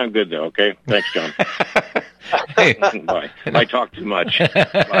 you sound good though. Okay, thanks, John. Hey, bye. I talk too much.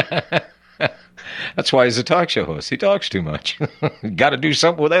 Bye. That's why he's a talk show host. He talks too much. Got to do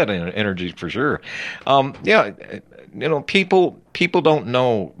something with that energy for sure. People don't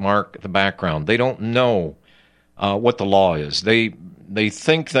know, Mark, the background. They don't know what the law is. They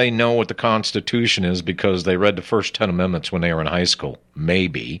think they know what the Constitution is because they read the first 10 amendments when they were in high school,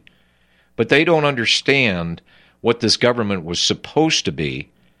 maybe. But they don't understand what this government was supposed to be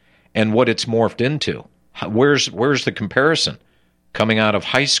and what it's morphed into. Where's the comparison? Coming out of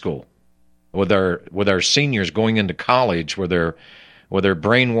high school, with our seniors going into college, where they're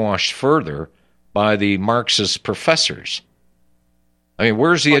brainwashed further by the Marxist professors. I mean,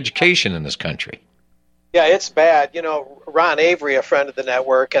 where's the education in this country? Yeah, it's bad. Ron Avery, a friend of the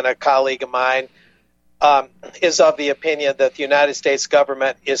network and a colleague of mine, is of the opinion that the United States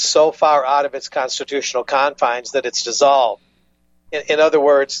government is so far out of its constitutional confines that it's dissolved. In other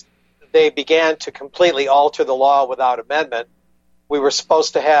words, they began to completely alter the law without amendment. We were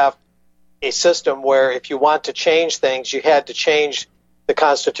supposed to have a system where if you want to change things, you had to change the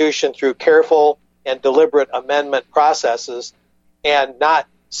Constitution through careful and deliberate amendment processes and not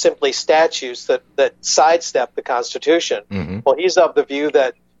simply statutes that sidestep the Constitution. Mm-hmm. Well, he's of the view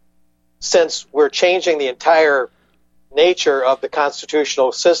that since we're changing the entire nature of the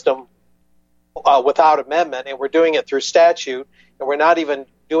constitutional system without amendment, and we're doing it through statute, and we're not even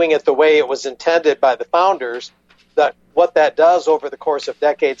doing it the way it was intended by the founders, that what that does over the course of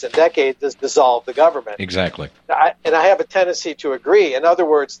decades and decades is dissolve the government. Exactly. And I have a tendency to agree. In other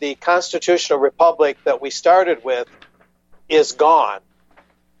words, the constitutional republic that we started with is gone.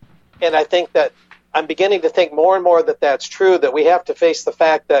 And I think that I'm beginning to think more and more that that's true, that we have to face the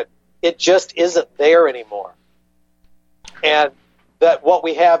fact that it just isn't there anymore. And that what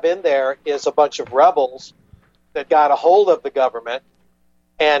we have in there is a bunch of rebels that got a hold of the government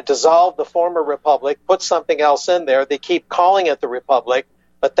and dissolved the former republic, put something else in there. They keep calling it the republic,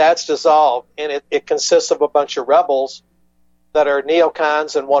 but that's dissolved, and it consists of a bunch of rebels that are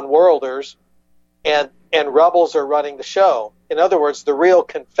neocons and one-worlders, and rebels are running the show. In other words, the real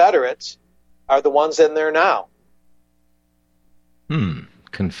Confederates are the ones in there now.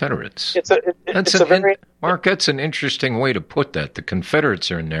 Confederates. Mark, that's an interesting way to put that. The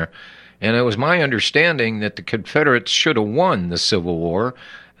Confederates are in there. And it was my understanding that the Confederates should have won the Civil War.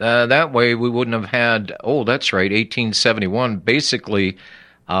 That way we wouldn't have had, 1871, basically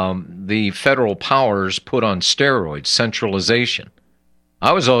the federal powers put on steroids, centralization.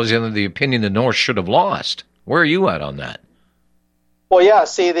 I was always under the opinion the North should have lost. Where are you at on that? Well, yeah,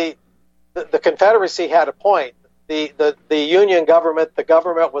 see, the Confederacy had a point. The Union government, the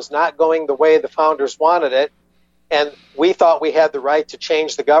government was not going the way the founders wanted it, and we thought we had the right to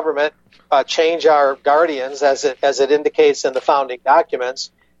change the government, change our guardians, as it indicates in the founding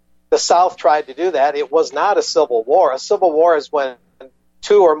documents. The South tried to do that. It was not a civil war. A civil war is when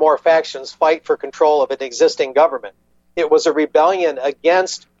two or more factions fight for control of an existing government. It was a rebellion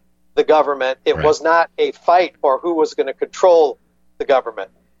against the government. It was not a fight for who was going to control the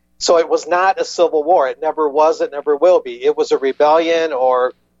government. So it was not a civil war. It never was. It never will be. It was a rebellion,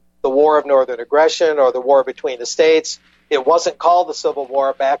 or the War of Northern Aggression, or the war between the states. It wasn't called the Civil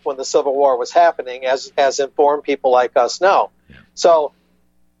War back when the Civil War was happening, as informed people like us know. So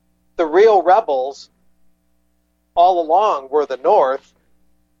the real rebels all along were the North,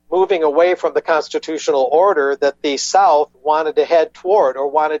 moving away from the constitutional order that the South wanted to head toward or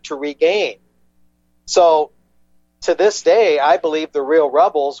wanted to regain. So to this day, I believe the real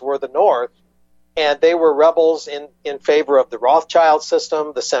rebels were the North, and they were rebels in favor of the Rothschild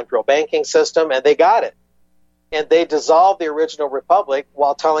system, the central banking system, and they got it. And they dissolved the original republic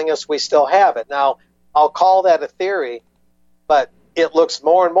while telling us we still have it. Now, I'll call that a theory, but it looks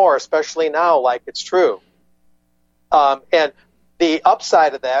more and more, especially now, like it's true. And the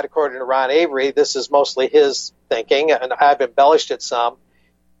upside of that, according to Ron Avery, this is mostly his thinking, and I've embellished it some.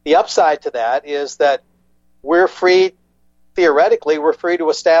 The upside to that is that we're free, theoretically, we're free to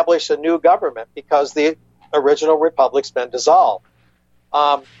establish a new government because the original republic's been dissolved.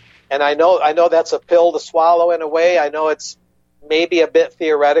 And I know that's a pill to swallow in a way. I know it's maybe a bit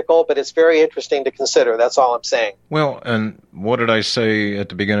theoretical, but it's very interesting to consider. That's all I'm saying. Well, and what did I say at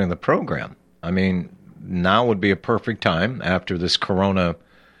the beginning of the program? I mean, now would be a perfect time after this corona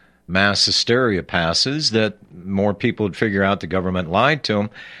mass hysteria passes that more people would figure out the government lied to them.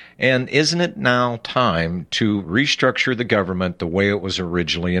 And isn't it now time to restructure the government the way it was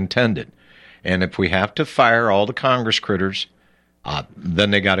originally intended? And if we have to fire all the Congress critters,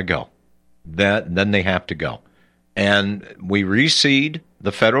 then they got to go. Then they have to go. And we reseed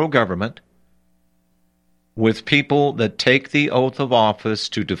the federal government with people that take the oath of office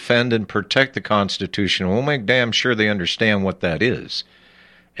to defend and protect the Constitution. We'll make damn sure they understand what that is.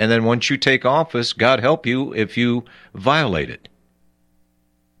 And then once you take office, God help you if you violate it.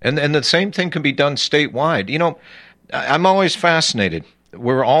 And the same thing can be done statewide. You know, I'm always fascinated.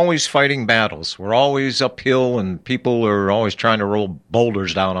 We're always fighting battles. We're always uphill, and people are always trying to roll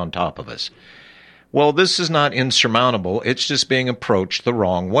boulders down on top of us. Well, this is not insurmountable. It's just being approached the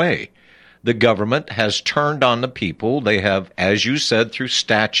wrong way. The government has turned on the people. They have, as you said, through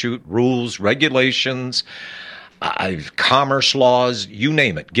statute, rules, regulations, commerce laws, you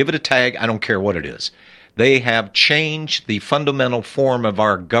name it. Give it a tag. I don't care what it is. They have changed the fundamental form of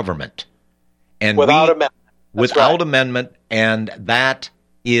our government. And without amendment, and that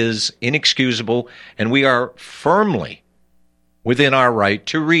is inexcusable, and we are firmly within our right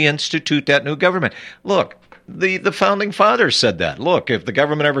to reinstitute that new government. Look, the founding fathers said that. Look, if the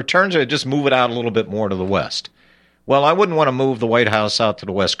government ever turns it, just move it out a little bit more to the west. Well, I wouldn't want to move the White House out to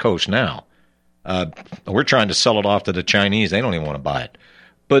the West Coast now. We're trying to sell it off to the Chinese. They don't even want to buy it.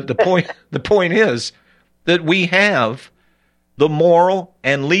 But the point is that we have the moral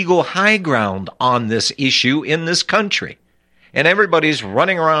and legal high ground on this issue in this country. And everybody's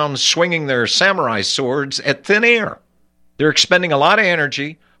running around swinging their samurai swords at thin air. They're expending a lot of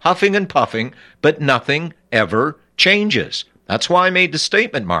energy, huffing and puffing, but nothing ever changes. That's why I made the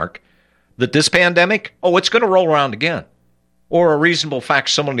statement, Mark, that this pandemic, it's going to roll around again, or a reasonable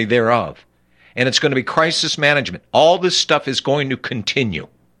facsimile thereof. And it's going to be crisis management. All this stuff is going to continue.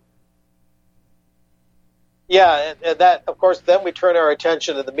 Yeah, and that, of course, then we turn our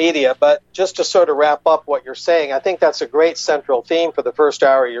attention to the media. But just to sort of wrap up what you're saying, I think that's a great central theme for the first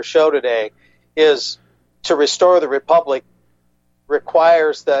hour of your show today, is to restore the republic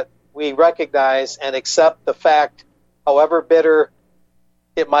requires that we recognize and accept the fact, however bitter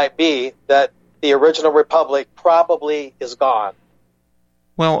it might be, that the original republic probably is gone.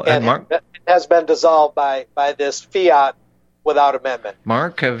 Well, and Mark, it has been dissolved by this fiat without amendment.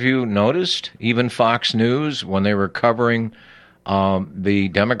 Mark, have you noticed, even Fox News, when they were covering the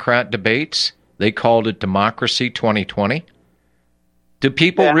Democrat debates, they called it Democracy 2020? Do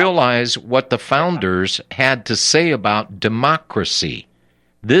people realize what the founders had to say about democracy?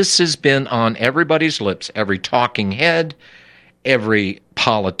 This has been on everybody's lips, every talking head, every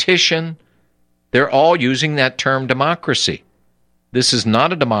politician. They're all using that term democracy. This is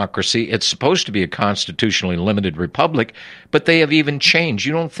not a democracy. It's supposed to be a constitutionally limited republic, but they have even changed.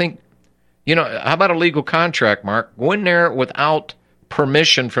 You don't think, how about a legal contract, Mark? Go in there without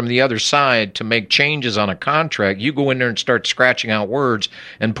permission from the other side to make changes on a contract. You go in there and start scratching out words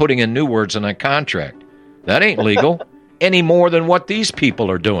and putting in new words in that contract. That ain't legal any more than what these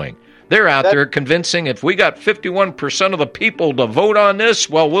people are doing. They're out there convincing if we got 51% of the people to vote on this,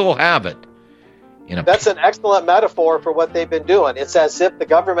 well, we'll have it. That's an excellent metaphor for what they've been doing. It's as if the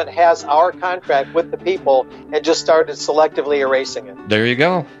government has our contract with the people and just started selectively erasing it. There you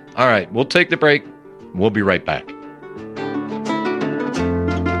go. All right, we'll take the break. We'll be right back.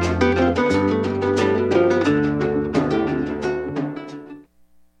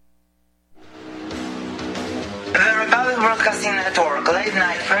 Broadcasting Network late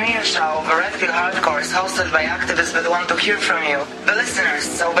night premiere show of Red Pill Hardcore is hosted by activists that want to hear from you, the listeners.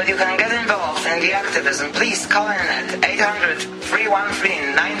 So that you can get involved in the activism, please call in at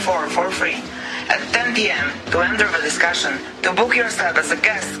 800-313-9443 at 10 p.m. to enter the discussion. To book yourself as a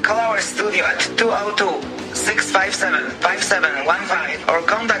guest, call our studio at 202-657-5715 or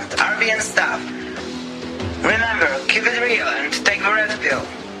contact RBN staff. Remember, keep it real and take the Red Pill.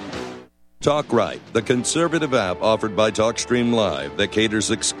 Talk Right, the conservative app offered by TalkStream Live that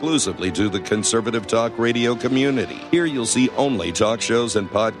caters exclusively to the conservative talk radio community. Here you'll see only talk shows and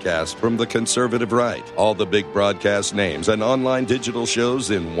podcasts from the conservative right. All the big broadcast names and online digital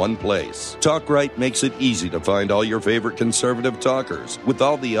shows in one place. Talk Right makes it easy to find all your favorite conservative talkers with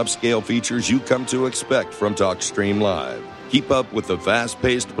all the upscale features you come to expect from TalkStream Live. Keep up with the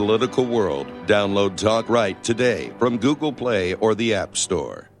fast-paced political world. Download Talk Right today from Google Play or the App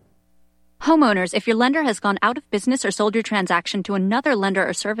Store. Homeowners, if your lender has gone out of business or sold your transaction to another lender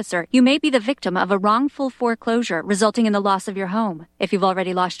or servicer, you may be the victim of a wrongful foreclosure, resulting in the loss of your home. If you've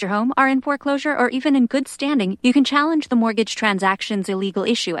already lost your home, are in foreclosure, or even in good standing, you can challenge the mortgage transaction's illegal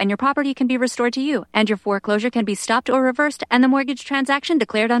issue, and your property can be restored to you, and your foreclosure can be stopped or reversed, and the mortgage transaction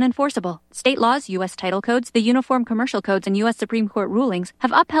declared unenforceable. State laws, U.S. title codes, the Uniform Commercial Codes, and U.S. Supreme Court rulings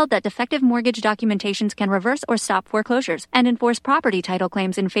have upheld that defective mortgage documentations can reverse or stop foreclosures and enforce property title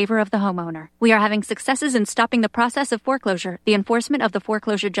claims in favor of the homeowner. We are having successes in stopping the process of foreclosure, the enforcement of the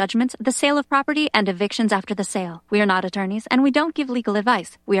foreclosure judgments, the sale of property, and evictions after the sale. We are not attorneys, and we don't give legal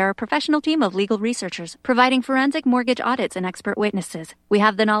advice. We are a professional team of legal researchers, providing forensic mortgage audits and expert witnesses. We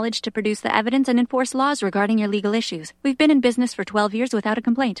have the knowledge to produce the evidence and enforce laws regarding your legal issues. We've been in business for 12 years without a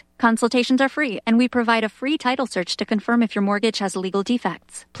complaint. Consultations are free, and we provide a free title search to confirm if your mortgage has legal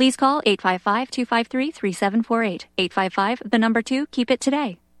defects. Please call 855-253-3748. 855, 2, keep it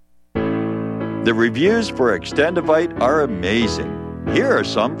today. The reviews for Extendivite are amazing. Here are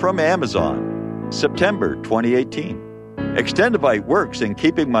some from Amazon. September 2018. Extendivite works in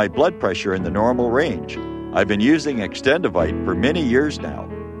keeping my blood pressure in the normal range. I've been using Extendivite for many years now.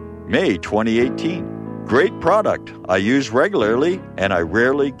 May 2018. Great product. I use regularly and I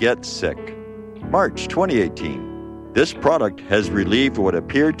rarely get sick. March 2018. This product has relieved what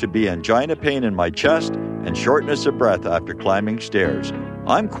appeared to be angina pain in my chest and shortness of breath after climbing stairs.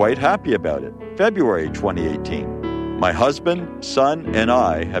 I'm quite happy about it. February 2018. My husband, son, and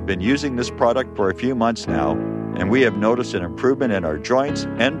I have been using this product for a few months now, and we have noticed an improvement in our joints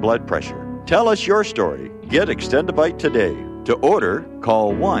and blood pressure. Tell us your story. Get Extendivite today. To order,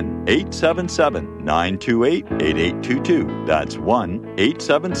 call 1-877-928-8822. That's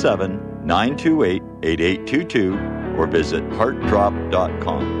 1-877-928-8822, or visit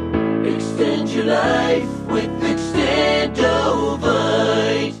heartdrop.com. Extend your life with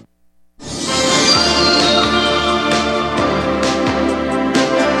Extendovite.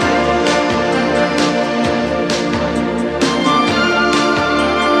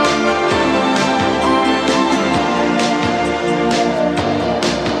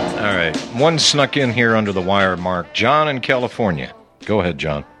 All right, one snuck in here under the wire, Mark. John in California. Go ahead,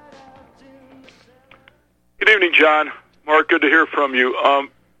 John. Good evening, John. Mark, good to hear from you.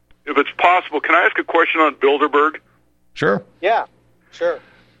 If it's possible, can I ask a question on Bilderberg? Sure. Yeah, sure.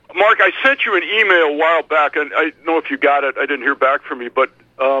 Mark, I sent you an email a while back, and I don't know if you got it. I didn't hear back from you, but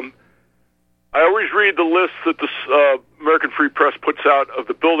I always read the list that the American Free Press puts out of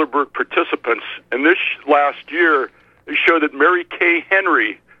the Bilderberg participants, and this last year they showed that Mary Kay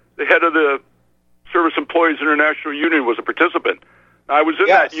Henry, the head of the Service Employees International Union, was a participant. Now, I was in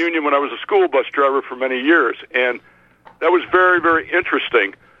that union when I was a school bus driver for many years, and that was very, very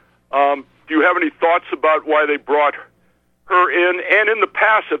interesting. Do you have any thoughts about why they brought her in? And in the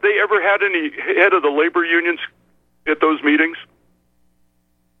past, have they ever had any head of the labor unions at those meetings?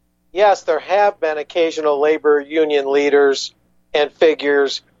 Yes, there have been occasional labor union leaders and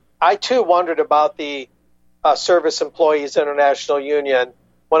figures. I, too, wondered about the Service Employees International Union.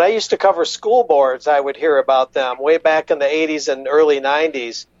 When I used to cover school boards, I would hear about them way back in the 80s and early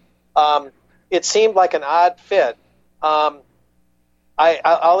 90s. It seemed like an odd fit. I'll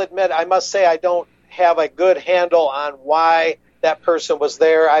admit, I must say I don't have a good handle on why that person was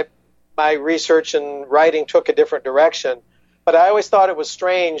there. My research and writing took a different direction. But I always thought it was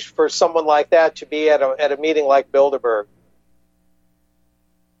strange for someone like that to be at a meeting like Bilderberg.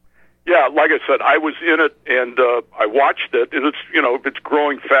 Yeah, like I said, I was in it and I watched it, and it's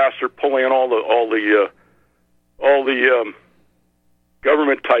growing fast. They're pulling in all the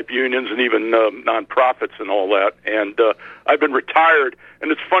government type unions and even nonprofits and all that. And I've been retired,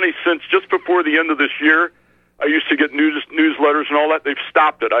 and it's funny, since just before the end of this year, I used to get newsletters and all that. They've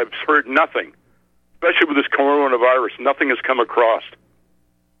stopped it. I've heard nothing, especially with this coronavirus. Nothing has come across.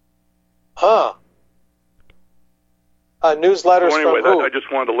 Huh. Newsletters so anyway, from who? I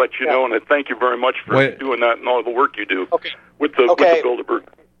just wanted to let you know, and I thank you very much for doing that and all the work you do with the Bilderberg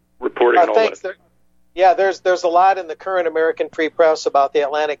reporting and all thanks. that. There's a lot in the current American Free Press about the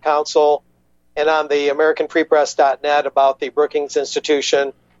Atlantic Council, and on the AmericanFreePress.net about the Brookings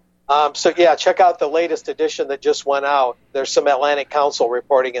Institution. Check out the latest edition that just went out. There's some Atlantic Council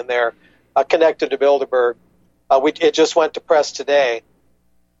reporting in there connected to Bilderberg. It just went to press today.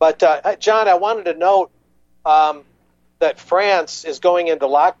 But, John, I wanted to note that France is going into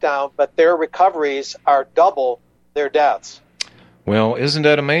lockdown, but their recoveries are double their deaths. Well, isn't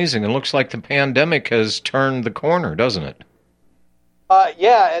that amazing? It looks like the pandemic has turned the corner, doesn't it?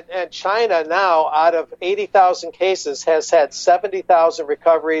 And China now, out of 80,000 cases, has had 70,000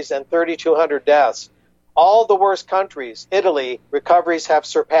 recoveries and 3,200 deaths. All the worst countries, Italy, recoveries have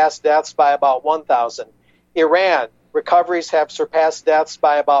surpassed deaths by about 1,000. Iran, recoveries have surpassed deaths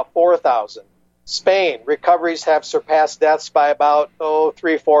by about 4,000. Spain, recoveries have surpassed deaths by about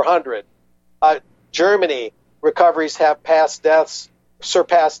 300-400. Germany, recoveries have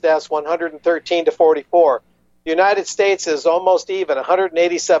surpassed deaths 113 to 44. The United States is almost even,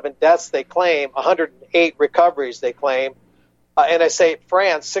 187 deaths they claim, 108 recoveries they claim. And I say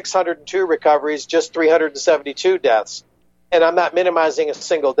France, 602 recoveries, just 372 deaths. And I'm not minimizing a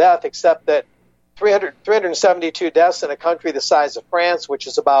single death, except that 372 deaths in a country the size of France, which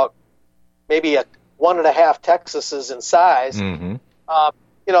is about maybe 1.5 Texases in size. Mm-hmm.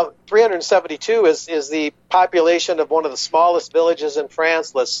 372 is the population of one of the smallest villages in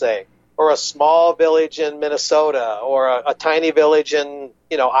France, let's say, or a small village in Minnesota, or a tiny village in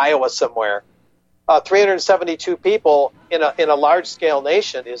Iowa somewhere. 372 people in a large-scale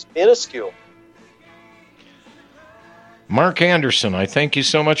nation is minuscule. Mark Anderson, I thank you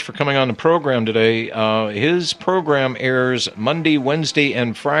so much for coming on the program today. His program airs Monday, Wednesday,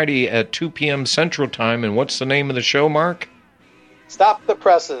 and Friday at 2 p.m. Central Time. And what's the name of the show, Mark? Stop the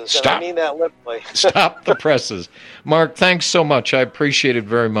Presses. And I mean that literally. Stop the Presses. Mark, thanks so much. I appreciate it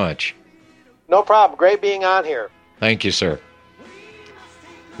very much. No problem. Great being on here. Thank you, sir.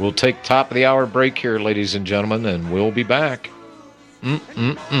 We'll take top of the hour break here, ladies and gentlemen, and we'll be back.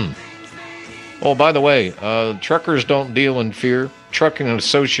 Oh, by the way, truckers don't deal in fear. Trucking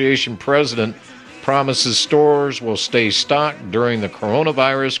Association president promises stores will stay stocked during the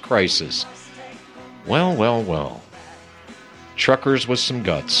coronavirus crisis. Well. Truckers with some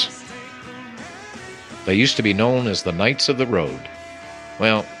guts. They used to be known as the Knights of the Road.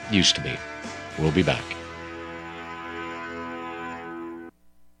 Well, used to be. We'll be back.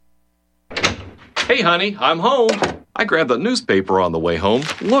 Hey, honey, I'm home. I grabbed the newspaper on the way home.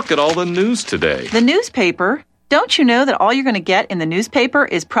 Look at all the news today. The newspaper? Don't you know that all you're going to get in the newspaper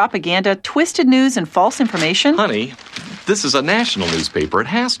is propaganda, twisted news, and false information? Honey, this is a national newspaper. It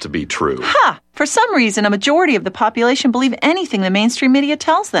has to be true. Ha! For some reason, a majority of the population believe anything the mainstream media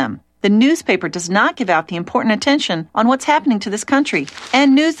tells them. The newspaper does not give out the important attention on what's happening to this country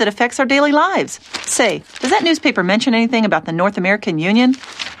and news that affects our daily lives. Say, does that newspaper mention anything about the North American Union?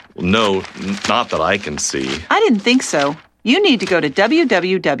 No, not that I can see. I didn't think so. You need to go to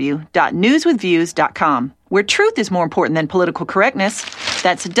www.newswithviews.com, where truth is more important than political correctness.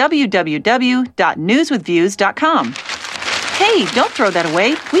 That's www.newswithviews.com. Hey, don't throw that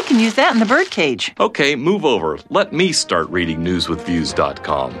away. We can use that in the birdcage. Okay, move over. Let me start reading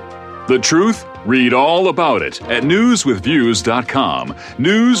newswithviews.com. The truth? Read all about it at newswithviews.com.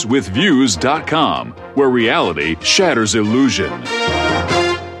 Newswithviews.com, where reality shatters illusion.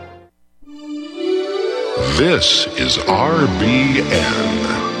 This is RBN,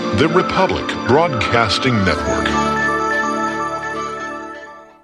 the Republic Broadcasting Network.